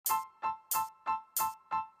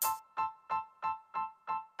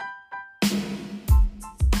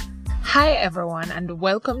Hi everyone, and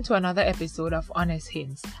welcome to another episode of Honest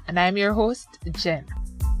Hints, and I'm your host, Jen.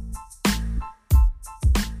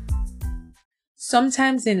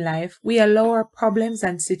 Sometimes in life, we allow our problems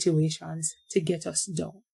and situations to get us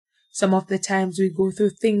down. Some of the times we go through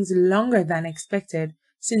things longer than expected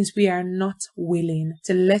since we are not willing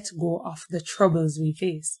to let go of the troubles we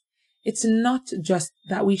face. It's not just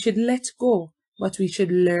that we should let go, but we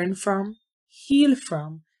should learn from, heal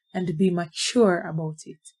from, and be mature about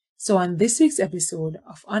it. So on this week's episode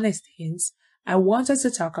of Honest Hints, I want us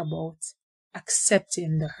to talk about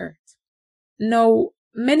accepting the hurt. Now,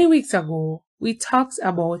 many weeks ago, we talked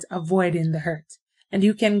about avoiding the hurt, and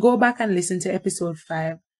you can go back and listen to episode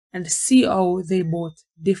 5 and see how they both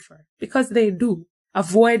differ, because they do.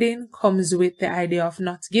 Avoiding comes with the idea of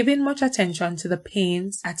not giving much attention to the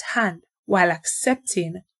pains at hand, while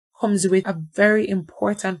accepting comes with a very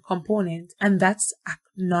important component, and that's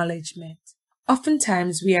acknowledgement.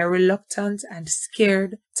 Oftentimes, we are reluctant and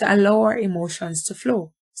scared to allow our emotions to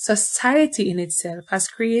flow. Society in itself has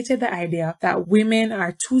created the idea that women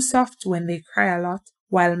are too soft when they cry a lot,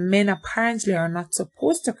 while men apparently are not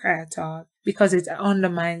supposed to cry at all because it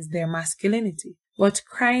undermines their masculinity. But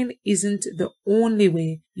crying isn't the only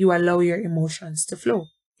way you allow your emotions to flow.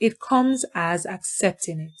 It comes as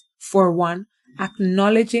accepting it. For one,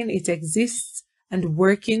 acknowledging it exists and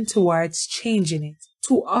working towards changing it.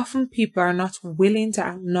 Too often people are not willing to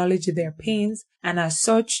acknowledge their pains, and as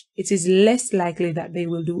such, it is less likely that they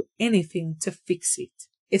will do anything to fix it.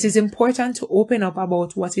 It is important to open up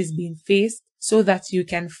about what is being faced so that you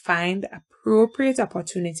can find appropriate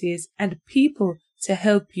opportunities and people to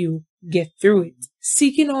help you get through it.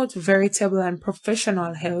 Seeking out veritable and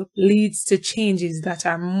professional help leads to changes that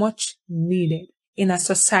are much needed. In a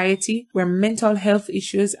society where mental health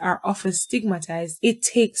issues are often stigmatized, it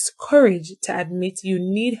takes courage to admit you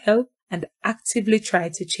need help and actively try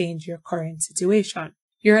to change your current situation.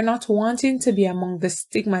 You're not wanting to be among the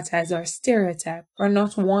stigmatized or stereotyped, or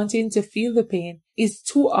not wanting to feel the pain is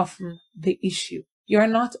too often the issue. You're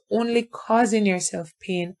not only causing yourself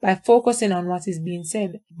pain by focusing on what is being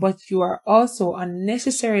said, but you are also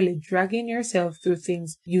unnecessarily dragging yourself through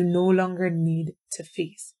things you no longer need to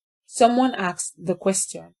face. Someone asked the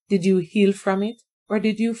question, did you heal from it, or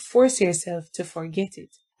did you force yourself to forget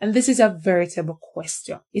it? And this is a veritable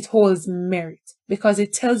question. It holds merit because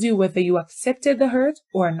it tells you whether you accepted the hurt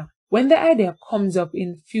or not. When the idea comes up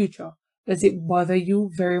in future, does it bother you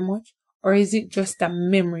very much, or is it just a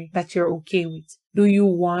memory that you're okay with? Do you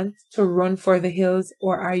want to run for the hills,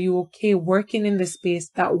 or are you okay working in the space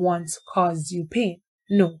that once caused you pain?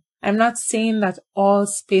 No. I'm not saying that all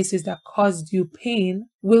spaces that caused you pain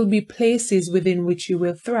will be places within which you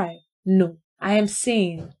will thrive. No, I am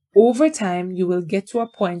saying over time you will get to a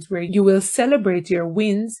point where you will celebrate your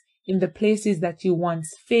wins in the places that you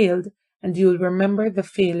once failed, and you'll remember the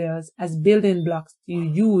failures as building blocks you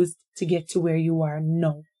used to get to where you are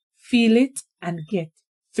now. Feel it and get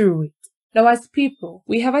through it. Now, as people,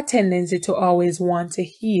 we have a tendency to always want to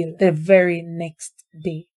heal the very next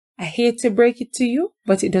day. I hate to break it to you,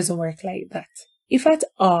 but it doesn't work like that. If at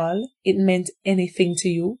all it meant anything to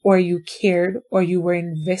you, or you cared, or you were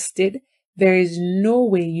invested, there is no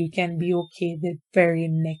way you can be okay the very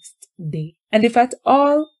next day. And if at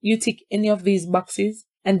all you tick any of these boxes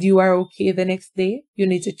and you are okay the next day, you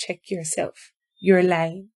need to check yourself. You're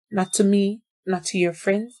lying, not to me, not to your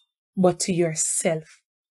friends, but to yourself.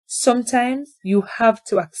 Sometimes you have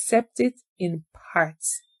to accept it in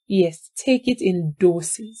parts. Yes, take it in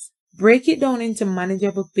doses. Break it down into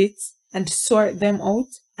manageable bits and sort them out,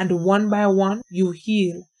 and one by one you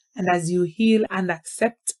heal. And as you heal and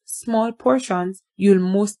accept small portions, you'll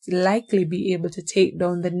most likely be able to take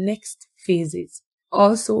down the next phases.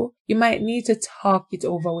 Also, you might need to talk it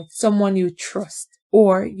over with someone you trust,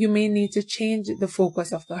 or you may need to change the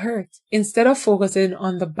focus of the hurt. Instead of focusing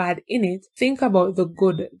on the bad in it, think about the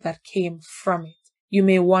good that came from it. You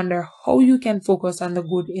may wonder how you can focus on the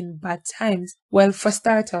good in bad times. Well, for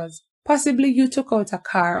starters, possibly you took out a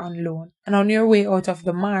car on loan, and on your way out of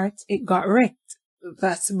the mart, it got wrecked.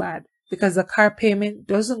 That's bad, because the car payment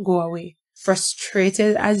doesn't go away.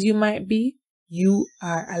 Frustrated as you might be, you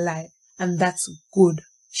are alive, and that's good.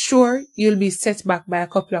 Sure, you'll be set back by a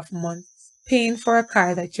couple of months, paying for a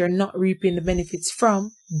car that you're not reaping the benefits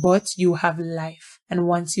from, but you have life. And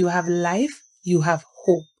once you have life, you have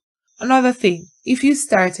hope. Another thing, if you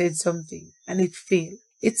started something and it failed,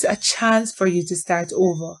 it's a chance for you to start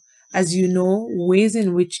over, as you know ways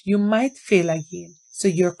in which you might fail again. So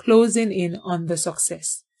you're closing in on the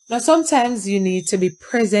success. Now, sometimes you need to be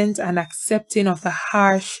present and accepting of the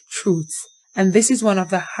harsh truths. And this is one of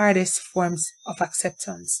the hardest forms of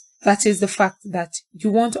acceptance. That is the fact that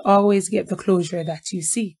you won't always get the closure that you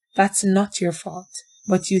seek. That's not your fault,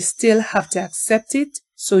 but you still have to accept it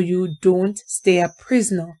so you don't stay a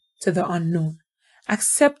prisoner to the unknown.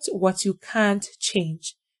 Accept what you can't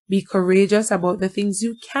change. Be courageous about the things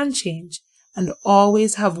you can change, and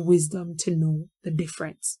always have wisdom to know the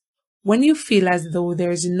difference. When you feel as though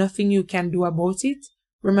there is nothing you can do about it,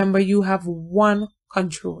 remember you have one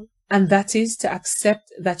control, and that is to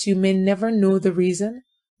accept that you may never know the reason,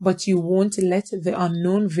 but you won't let the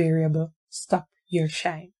unknown variable stop your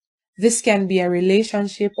shine. This can be a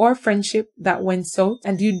relationship or friendship that went south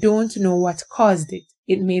and you don't know what caused it.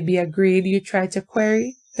 It may be a grade you tried to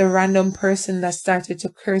query, the random person that started to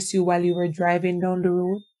curse you while you were driving down the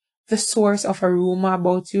road, the source of a rumor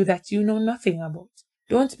about you that you know nothing about.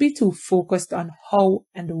 Don't be too focused on how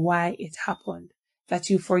and why it happened, that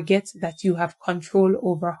you forget that you have control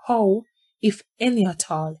over how, if any at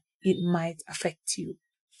all, it might affect you.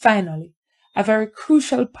 Finally, a very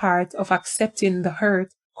crucial part of accepting the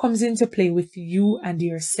hurt comes into play with you and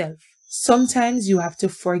yourself. Sometimes you have to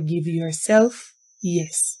forgive yourself.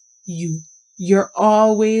 Yes, you. You're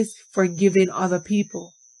always forgiving other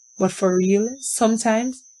people. But for real,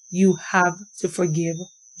 sometimes you have to forgive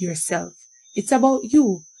yourself. It's about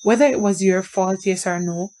you. Whether it was your fault, yes or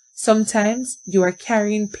no, sometimes you are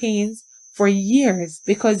carrying pains for years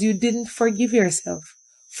because you didn't forgive yourself.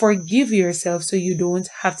 Forgive yourself so you don't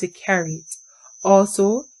have to carry it.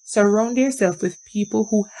 Also, surround yourself with people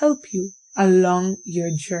who help you along your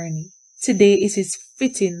journey. Today it is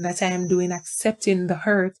fitting that I am doing Accepting the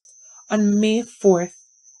Hurt on May 4th,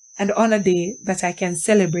 and on a day that I can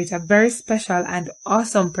celebrate a very special and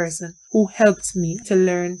awesome person who helped me to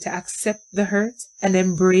learn to accept the hurt and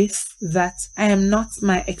embrace that I am not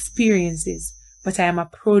my experiences, but I am a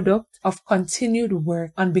product of continued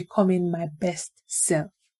work on becoming my best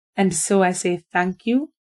self. And so I say thank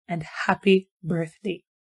you and happy birthday.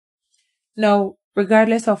 Now,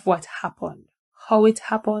 regardless of what happened, how it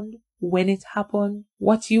happened, when it happened,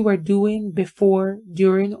 what you were doing before,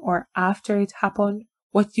 during, or after it happened,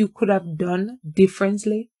 what you could have done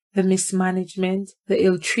differently, the mismanagement, the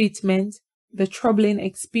ill treatment, the troubling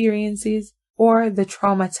experiences, or the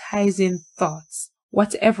traumatizing thoughts,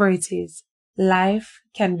 whatever it is, life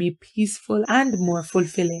can be peaceful and more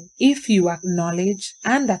fulfilling if you acknowledge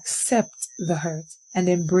and accept the hurt and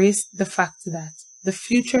embrace the fact that the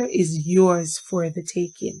future is yours for the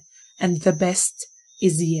taking and the best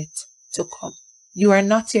is yet to come. You are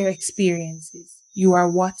not your experiences. You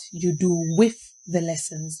are what you do with the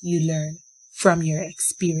lessons you learn from your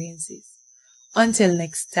experiences. Until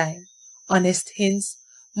next time, Honest Hints,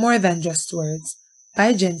 More Than Just Words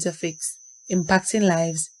by Gentafix, impacting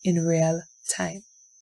lives in real time.